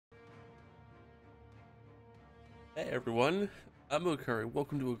Hey everyone, I'm Okuri.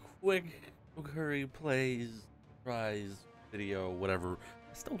 Welcome to a quick Okuri plays, tries video, whatever.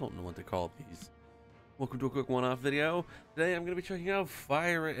 I still don't know what to call these. Welcome to a quick one-off video. Today I'm going to be checking out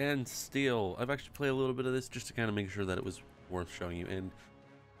Fire and Steel. I've actually played a little bit of this just to kind of make sure that it was worth showing you, and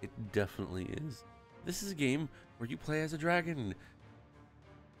it definitely is. This is a game where you play as a dragon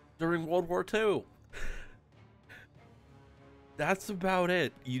during World War II. That's about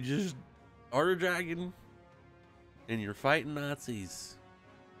it. You just are a dragon and you're fighting Nazis.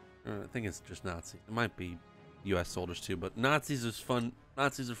 I think it's just Nazis. It might be U.S. soldiers too, but Nazis is fun.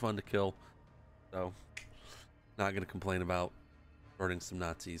 Nazis are fun to kill, so not gonna complain about burning some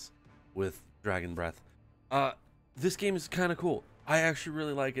Nazis with dragon breath. This game is kind of cool. I actually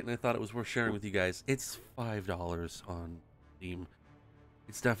really like it, and I thought it was worth sharing with you guys. It's $5 on Steam.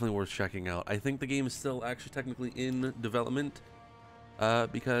 It's definitely worth checking out. I think the game is still actually technically in development.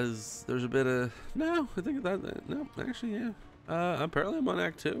 Because there's a bit of no, I think that no, actually, yeah. Apparently I'm on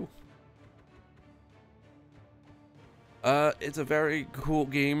Act 2. It's a very cool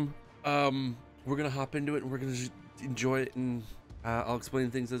game. We're gonna hop into it and we're gonna just enjoy it, and I'll explain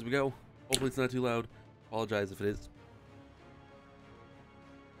things as we go. Hopefully it's not too loud. Apologize if it is.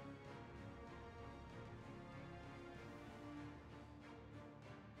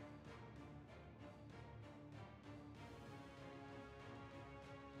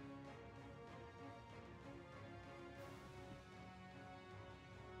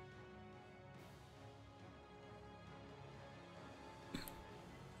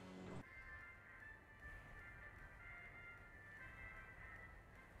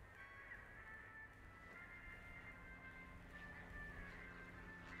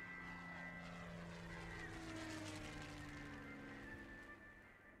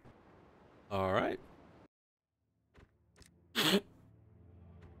 All right.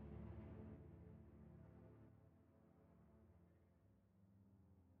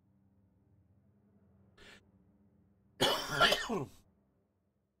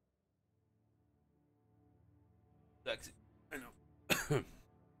 Sexy. I know.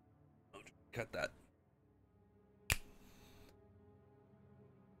 Cut that.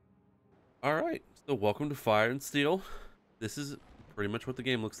 All right. So welcome to Fire and Steel. This is pretty much what the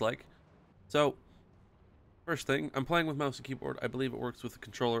game looks like. So first thing, I'm playing with mouse and keyboard. I believe it works with the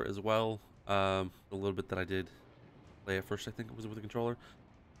controller as well. A little bit that I did play at first, I think it was with the controller.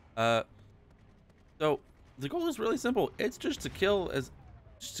 So the goal is really simple. It's just to kill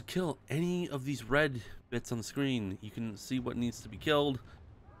any of these red bits on the screen. You can see what needs to be killed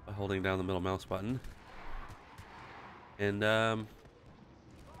by holding down the middle mouse button, and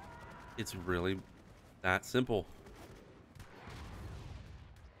it's really that simple.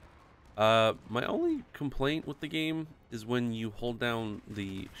 My only complaint with the game is when you hold down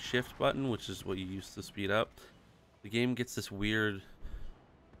the shift button, which is what you use to speed up, the game gets this weird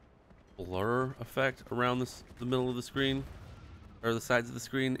blur effect around the middle of the screen, or the sides of the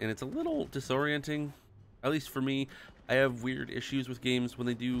screen, and it's a little disorienting, at least for me. I have weird issues with games when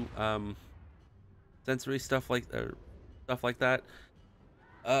they do sensory stuff like that.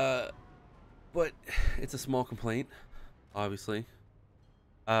 But it's a small complaint, obviously.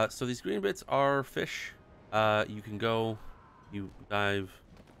 So these green bits are fish. You can go, you dive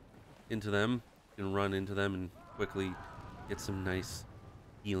into them, you can run into them and quickly get some nice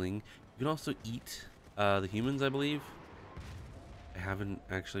healing. You can also eat the humans, I believe. I haven't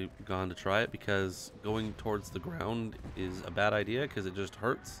actually gone to try it because going towards the ground is a bad idea because it just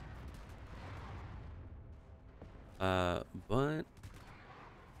hurts. But I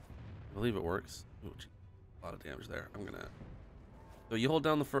believe it works. Ooh, geez, a lot of damage there. So you hold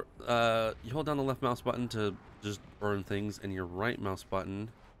down the left mouse button to just burn things, and your right mouse button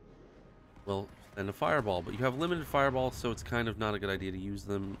will send a fireball. But you have limited fireballs, so it's kind of not a good idea to use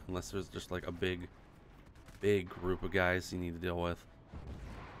them unless there's just like a big group of guys you need to deal with.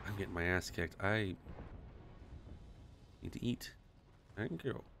 I'm getting my ass kicked. I need to eat. Thank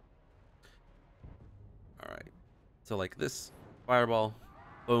you. All right. So like this fireball,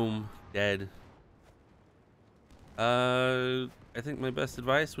 boom, dead. I think my best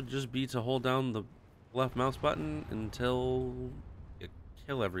advice would just be to hold down the left mouse button until you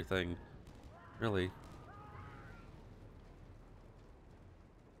kill everything. Really.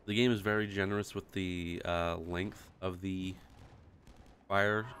 The game is very generous with the length of the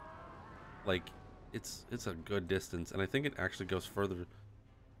fire. Like, it's a good distance, and I think it actually goes further.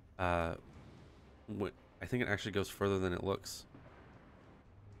 I think it actually goes further than it looks.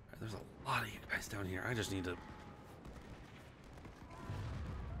 There's a lot of you guys down here. I just need to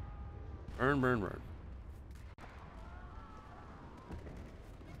burn, burn, burn.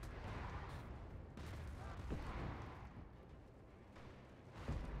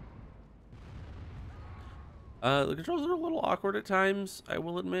 The controls are a little awkward at times, I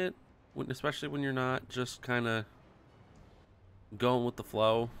will admit, especially when you're not just kind of going with the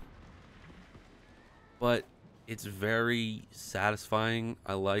flow. But it's very satisfying.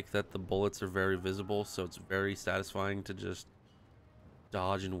 I like that the bullets are very visible, so it's very satisfying to just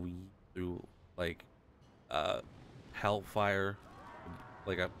dodge and weave through like hellfire,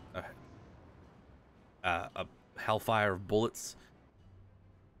 like a hellfire of bullets.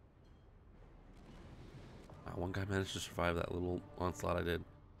 One guy managed to survive that little onslaught I did.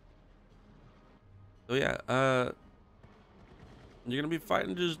 So yeah, you're gonna be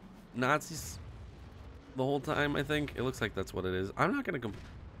fighting just Nazis the whole time. I think it looks like that's what it is. I'm not gonna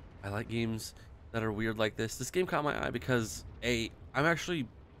I like games that are weird like this. This game caught my eye because I actually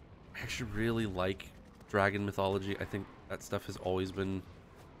really like dragon mythology. I think that stuff has always been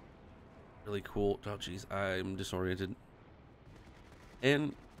really cool. Oh jeez, I'm disoriented.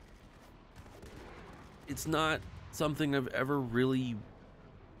 And it's not something I've ever really,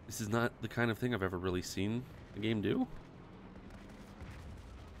 this is not the kind of thing I've ever really seen a game do.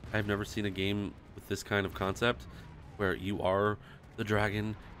 I've never seen a game with this kind of concept where you are the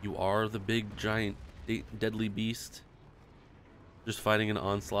dragon, you are the big giant deadly beast, just fighting an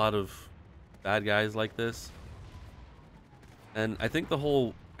onslaught of bad guys like this. And I think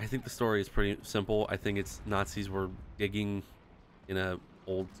the story is pretty simple. I think it's Nazis were digging in a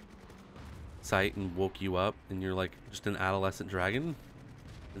old site and woke you up, and you're like just an adolescent dragon,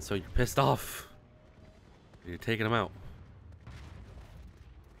 and so you're pissed off. You're taking them out.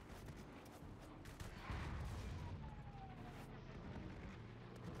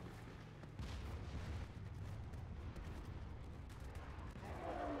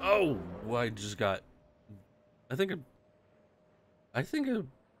 Oh, I just got. I think a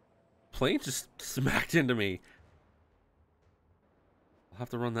plane just smacked into me. I'll have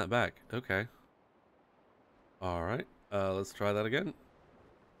to run that back. Okay. All right. Let's try that again.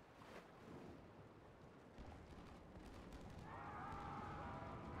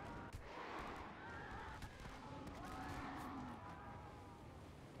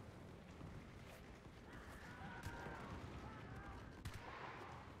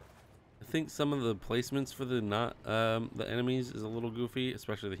 I think some of the placements for the enemies is a little goofy,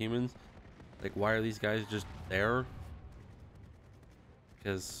 especially the humans. Like, why are these guys just there?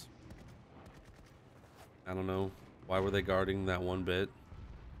 Because I don't know. Why were they guarding that one bit?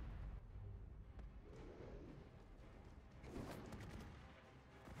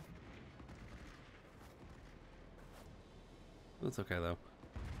 That's okay though.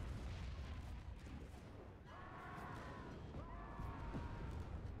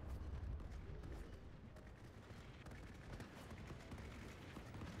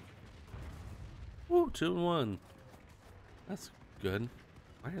 Woo, 2 and 1. That's good.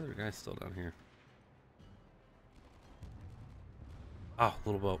 Why are there guys still down here? Oh,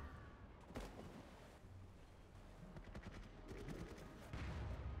 little boat.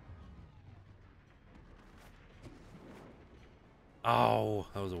 Oh,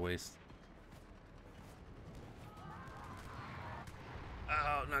 that was a waste.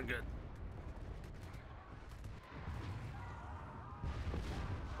 Oh, not good.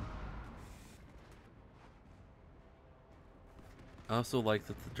 I also like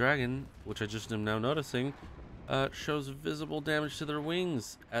that the dragon, which I just am now noticing, shows visible damage to their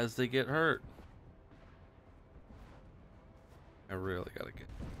wings as they get hurt. I really gotta get.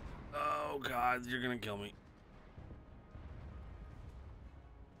 Oh God, you're gonna kill me.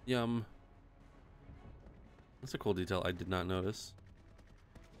 Yum. That's a cool detail I did not notice.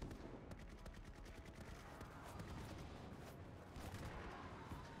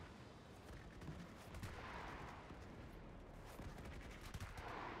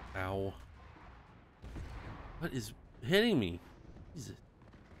 Ow. What is hitting me? Jesus.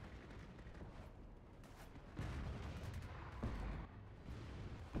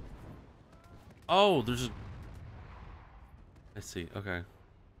 Oh, there's a... I see, okay.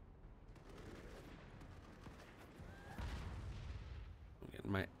 I'm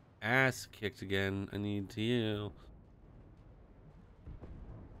getting my ass kicked again. I need to heal.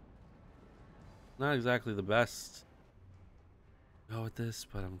 Not exactly the best go with this,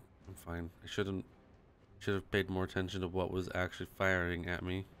 but I'm fine. I should have paid more attention to what was actually firing at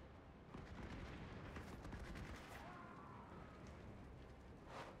me.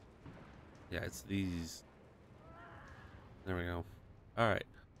 Yeah, it's these. There we go. All right,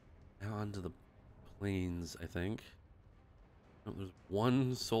 now onto the planes. I think. Oh, there's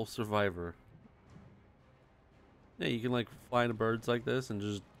one sole survivor. Yeah, you can like fly into birds like this and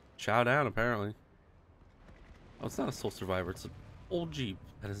just chow down. Apparently. Oh, it's not a sole survivor. It's an old Jeep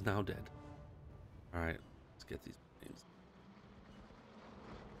that is now dead. All right, let's get these names.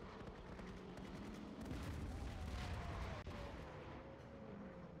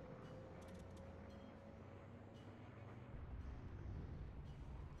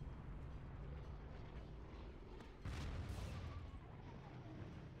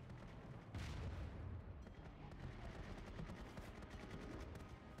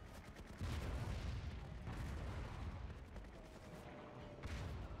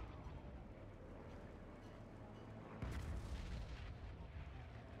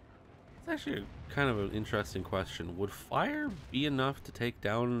 It's actually kind of an interesting question. Would fire be enough to take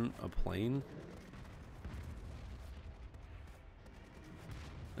down a plane?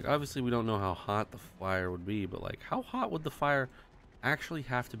 Like, obviously we don't know how hot the fire would be, but like, how hot would the fire actually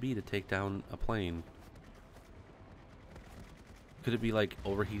have to be to take down a plane? Could it be like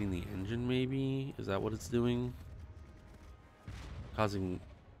overheating the engine maybe? Is that what it's doing? Causing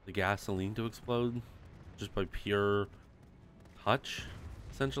the gasoline to explode just by pure touch,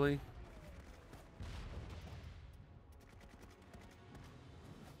 essentially?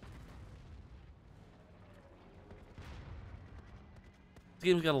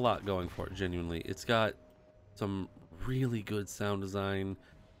 This game's got a lot going for it, genuinely. It's got some really good sound design.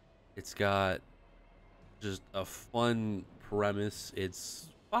 It's got just a fun premise. It's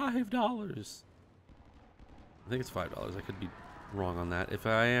 $5. I think it's $5. I could be wrong on that. If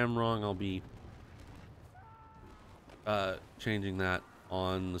I am wrong, I'll be changing that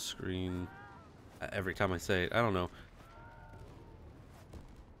on the screen every time I say it. I don't know.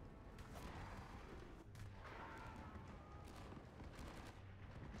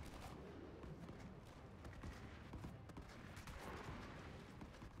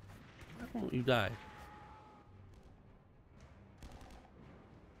 Why won't you die?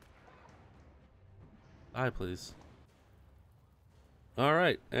 Die, please. All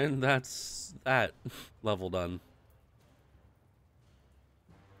right, and that's that level done.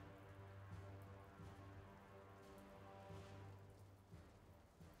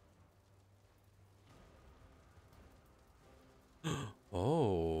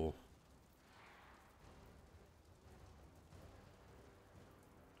 Oh.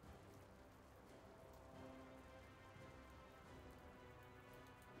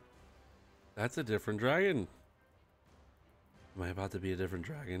 That's a different dragon. Am I about to be a different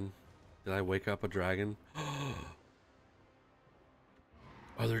dragon? Did I wake up a dragon?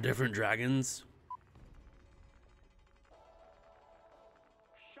 Are there different dragons?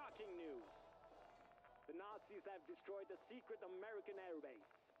 Shocking news. The Nazis have destroyed the secret American airbase.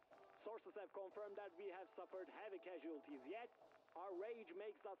 Sources have confirmed that we have suffered heavy casualties, yet our rage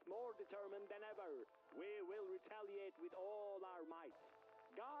makes us more determined than ever. We will retaliate with all our might.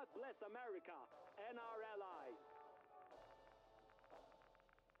 God bless America and our allies.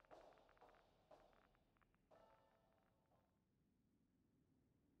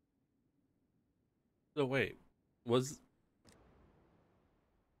 So wait, was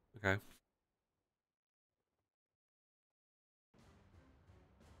okay.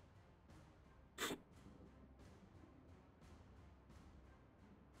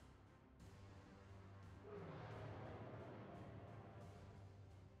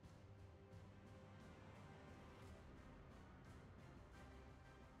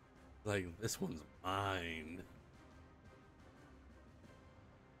 Like, this one's mine.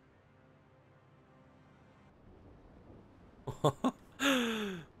 All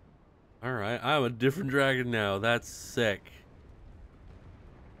right, I'm a different dragon now. That's sick.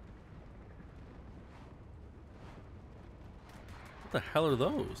 What the hell are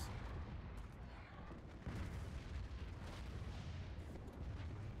those?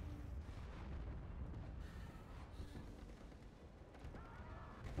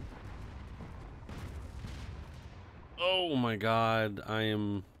 Oh my god, I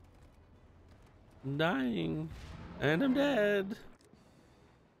am dying. And I'm dead.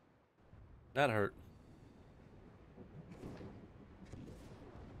 That hurt.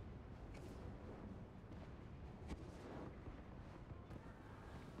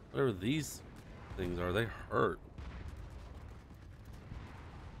 Whatever these things are, they hurt.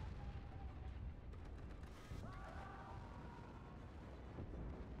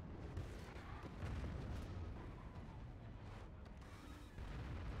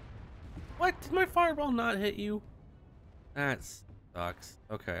 What? Did my fireball not hit you? That sucks.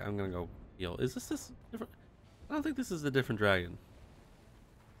 Okay, I'm gonna go heal. Is this different? I don't think this is a different dragon.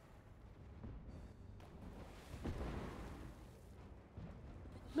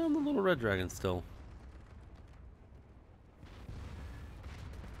 No, I'm the little red dragon still.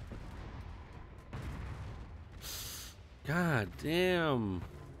 God damn.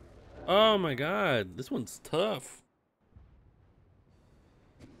 Oh my god, this one's tough.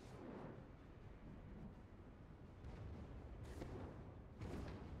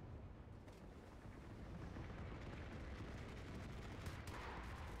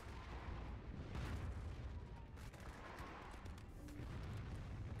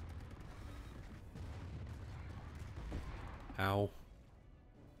 Ow.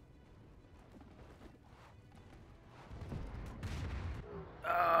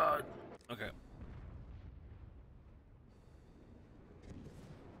 Okay.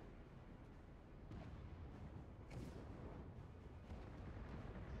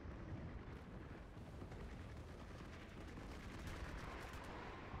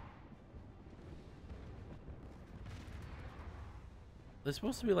 They're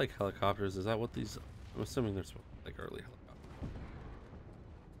supposed to be like helicopters. Is that what these? I'm assuming they're supposed to be like early helicopters.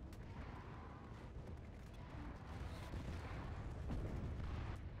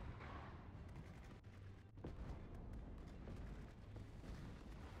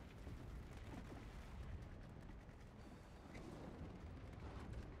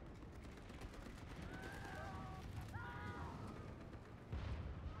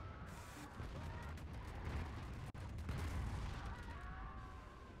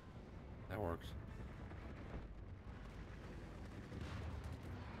 That works.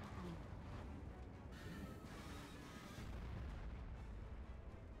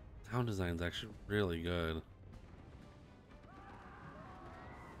 Sound design's actually really good.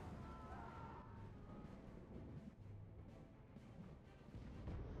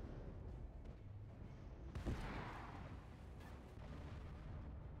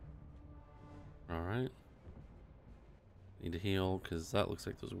 All right. Need to heal because that looks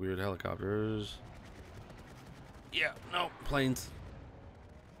like those weird helicopters. Yeah, no, planes.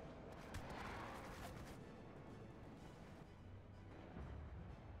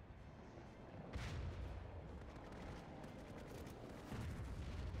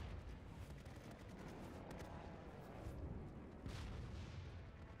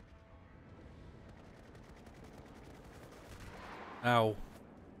 Ow.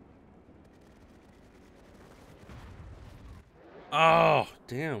 Oh,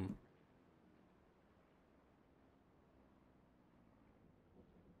 damn.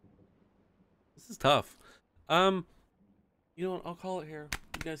 This is tough. You know what? I'll call it here.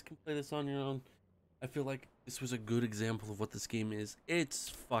 You guys can play this on your own. I feel like this was a good example of what this game is. It's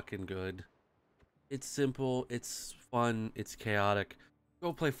fucking good. It's simple, it's fun, it's chaotic.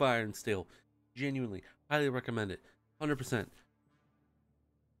 Go play Fire and Steel. Genuinely, highly recommend it. 100%.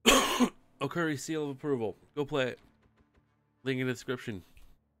 Okuri seal of approval. Go play it. Link in the description.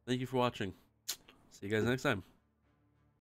 Thank you for watching. See you guys next time.